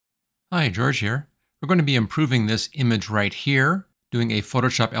Hi, George here. We're going to be improving this image right here, doing a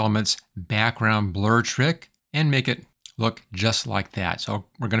Photoshop Elements background blur trick and make it look just like that. So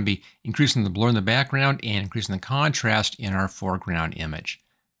we're going to be increasing the blur in the background and increasing the contrast in our foreground image.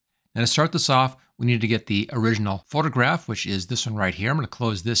 Now to start this off, we need to get the original photograph, which is this one right here. I'm going to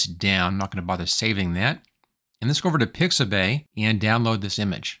close this down. I'm not going to bother saving that. And let's go over to Pixabay and download this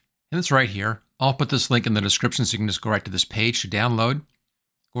image. And it's right here. I'll put this link in the description so you can just go right to this page to download.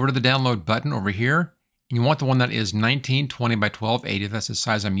 Go over to the download button over here, and you want the one that is 1920 by 1280. That's the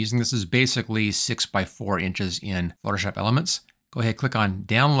size I'm using. This is basically 6 by 4 inches in Photoshop Elements. Go ahead, click on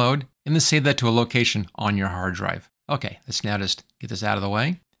download, and then save that to a location on your hard drive. Okay, let's now just get this out of the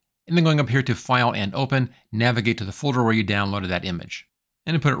way. And then going up here to File and Open, navigate to the folder where you downloaded that image.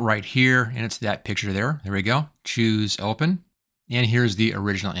 And then put it right here, and it's that picture there. There we go. Choose Open, and here's the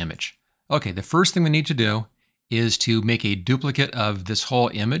original image. Okay, the first thing we need to do is to make a duplicate of this whole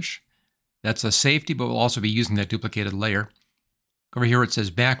image. That's a safety, but we'll also be using that duplicated layer. Over here where it says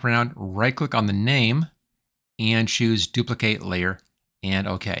background, right click on the name and choose duplicate layer and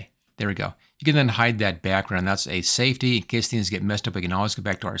OK. There we go. You can then hide that background. That's a safety. In case things get messed up, we can always go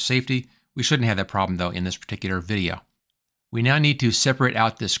back to our safety. We shouldn't have that problem though in this particular video. We now need to separate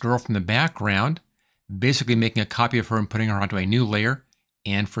out this girl from the background, basically making a copy of her and putting her onto a new layer.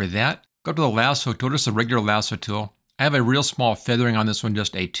 And for that, go to the lasso tool, just a regular lasso tool. I have a real small feathering on this one,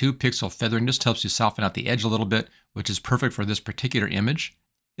 just a 2-pixel feathering. Just helps you soften out the edge a little bit, which is perfect for this particular image.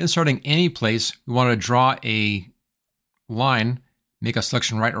 And starting any place, we want to draw a line, make a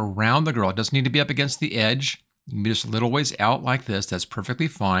selection right around the girl. It doesn't need to be up against the edge. You can be just a little ways out like this. That's perfectly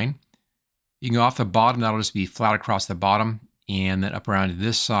fine. You can go off the bottom. That'll just be flat across the bottom. And then up around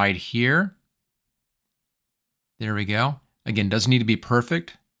this side here. There we go. Again, doesn't need to be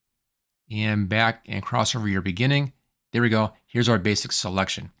perfect. And back and cross over your beginning. There we go. Here's our basic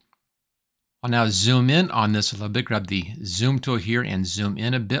selection. I'll now zoom in on this a little bit. Grab the zoom tool here and zoom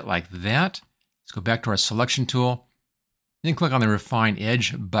in a bit like that. Let's go back to our selection tool. Then click on the Refine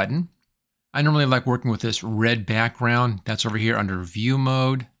Edge button. I normally like working with this red background. That's over here under View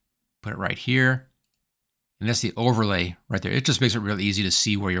Mode. Put it right here. And that's the overlay right there. It just makes it real easy to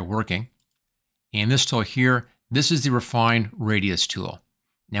see where you're working. And this tool here, this is the Refine Radius tool.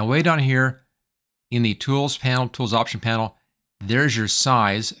 Now way down here in the Tools panel, Tools Option panel, there's your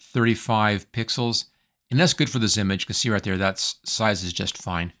size, 35 pixels. And that's good for this image. You can see right there, that size is just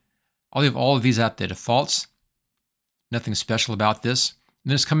fine. I'll leave all of these at the defaults. Nothing special about this.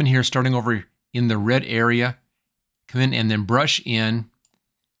 And then just come in here, starting over in the red area. Come in and then brush in.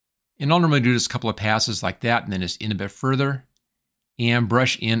 And I'll normally do just a couple of passes like that, and then just in a bit further. And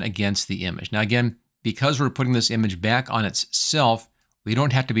brush in against the image. Now again, because we're putting this image back on itself, we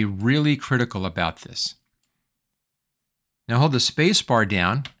don't have to be really critical about this. Now hold the space bar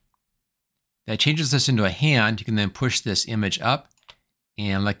down. That changes this into a hand. You can then push this image up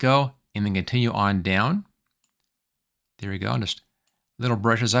and let go and then continue on down. There we go, just little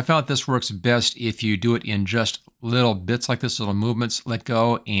brushes. I found that this works best if you do it in just little bits like this, little movements. Let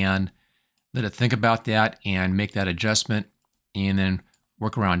go and let it think about that and make that adjustment and then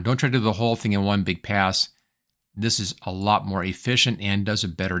work around. Don't try to do the whole thing in one big pass. This is a lot more efficient and does a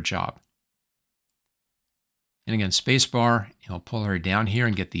better job. And again, spacebar, and we'll pull her down here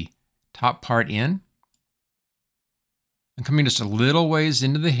and get the top part in. I'm coming just a little ways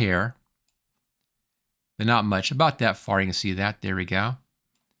into the hair, but not much, about that far. You can see that. There we go.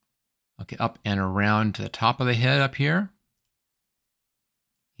 Okay, up and around to the top of the head up here.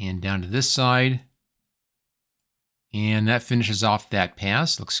 And down to this side. And that finishes off that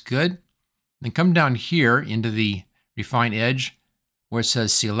pass. Looks good. Then come down here into the Refine Edge where it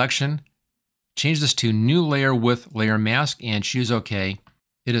says Selection. Change this to New Layer with Layer Mask and choose OK.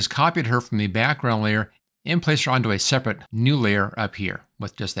 It has copied her from the background layer and placed her onto a separate new layer up here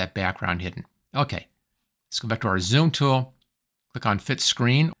with just that background hidden. OK, let's go back to our Zoom tool. Click on Fit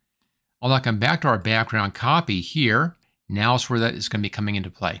Screen. I'll now come back to our background copy here. Now is where that is going to be coming into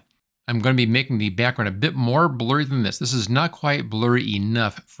play. I'm going to be making the background a bit more blurry than this. This is not quite blurry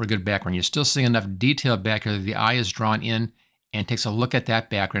enough for a good background. You're still seeing enough detail back here that the eye is drawn in and takes a look at that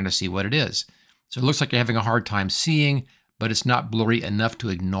background to see what it is. So it looks like you're having a hard time seeing, but it's not blurry enough to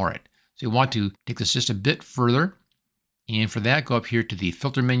ignore it. So you want to take this just a bit further. And for that, go up here to the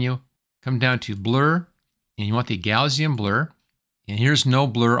Filter menu, come down to Blur, and you want the Gaussian blur. And here's no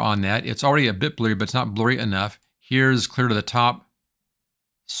blur on that. It's already a bit blurry, but it's not blurry enough. Here's clear to the top.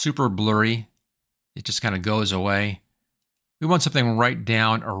 Super blurry. It just kind of goes away. We want something right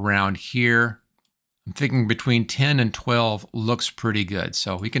down around here. I'm thinking between 10 and 12 looks pretty good.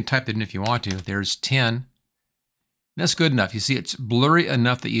 So we can type it in if you want to. There's 10. that's good enough. You see, it's blurry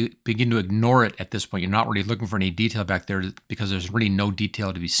enough that you begin to ignore it at this point. You're not really looking for any detail back there because there's really no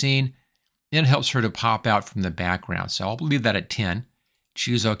detail to be seen. Then it helps her to pop out from the background. So I'll leave that at 10.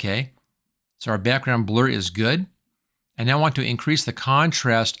 Choose OK. So our background blur is good. I now want to increase the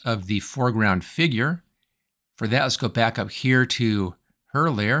contrast of the foreground figure. For that, let's go back up here to her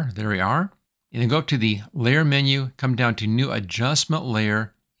layer. There we are. And then go up to the layer menu, come down to new adjustment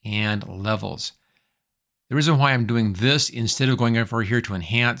layer and levels. The reason why I'm doing this instead of going over here to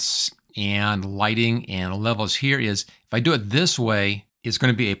enhance and lighting and levels here is if I do it this way, it's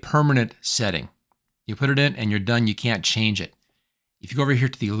going to be a permanent setting. You put it in and you're done. You can't change it. If you go over here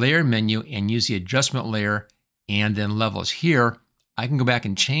to the layer menu and use the adjustment layer and then levels here, I can go back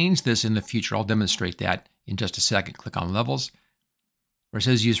and change this in the future. I'll demonstrate that in just a second. Click on levels. Where it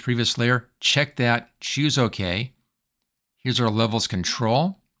says use previous layer, check that, choose OK. Here's our levels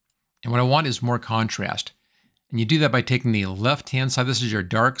control. And what I want is more contrast. And you do that by taking the left-hand side, this is your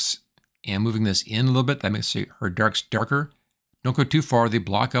darks, and moving this in a little bit. That makes her darks darker. Don't go too far, they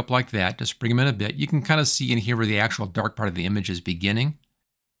block up like that. Just bring them in a bit. You can kind of see in here where the actual dark part of the image is beginning.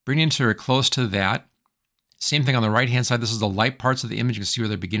 Bring it into close to that. Same thing on the right-hand side. This is the light parts of the image. You can see where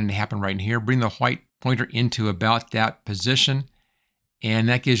they're beginning to happen right in here. Bring the white pointer into about that position. And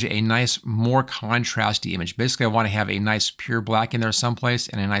that gives you a nice, more contrasty image. Basically, I want to have a nice pure black in there someplace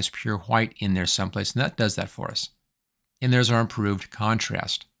and a nice pure white in there someplace. And that does that for us. And there's our improved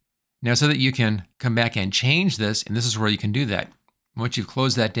contrast. Now, so that you can come back and change this, and this is where you can do that. Once you've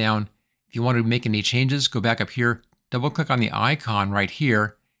closed that down, if you want to make any changes, go back up here, double click on the icon right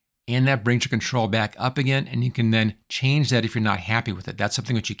here, and that brings your control back up again, and you can then change that if you're not happy with it. That's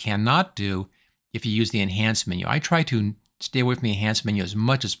something that you cannot do if you use the enhance menu. I try to stay away from the enhance menu as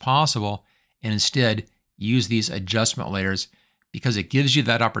much as possible and instead use these adjustment layers because it gives you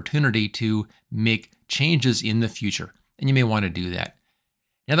that opportunity to make changes in the future. And you may want to do that.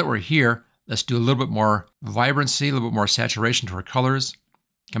 Now that we're here, let's do a little bit more vibrancy, a little bit more saturation to our colors.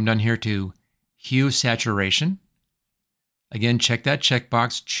 Come down here to hue saturation. Again, check that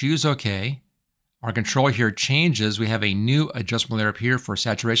checkbox, choose OK. Our control here changes. We have a new adjustment layer up here for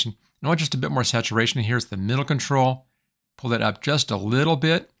saturation. I want just a bit more saturation. Here's the middle control. Pull that up just a little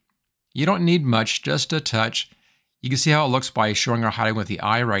bit. You don't need much, just a touch. You can see how it looks by showing our highlight with the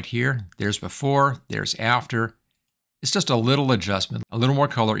eye right here. There's before, there's after. It's just a little adjustment, a little more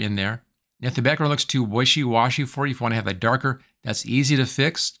color in there. And if the background looks too wishy-washy for you, if you want to have that darker, that's easy to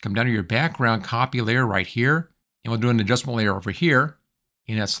fix. Come down to your background copy layer right here, and we'll do an adjustment layer over here.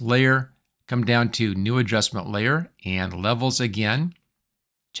 And that's layer, come down to new adjustment layer and levels again.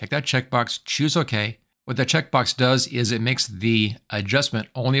 Check that checkbox, choose OK. What that checkbox does is it makes the adjustment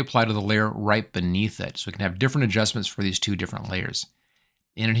only apply to the layer right beneath it. So we can have different adjustments for these two different layers.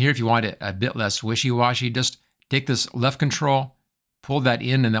 And in here, if you want it a bit less wishy-washy, just take this left control, pull that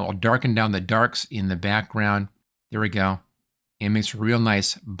in, and that will darken down the darks in the background. There we go. And it makes a real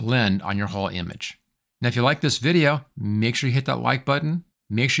nice blend on your whole image. Now, if you like this video, make sure you hit that like button.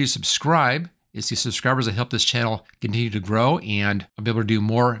 Make sure you subscribe. It's the subscribers that help this channel continue to grow, and I'll be able to do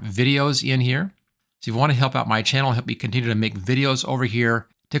more videos in here. So if you want to help out my channel, help me continue to make videos over here,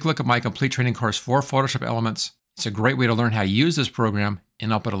 take a look at my complete training course for Photoshop Elements. It's a great way to learn how to use this program,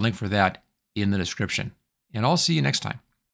 and I'll put a link for that in the description. And I'll see you next time.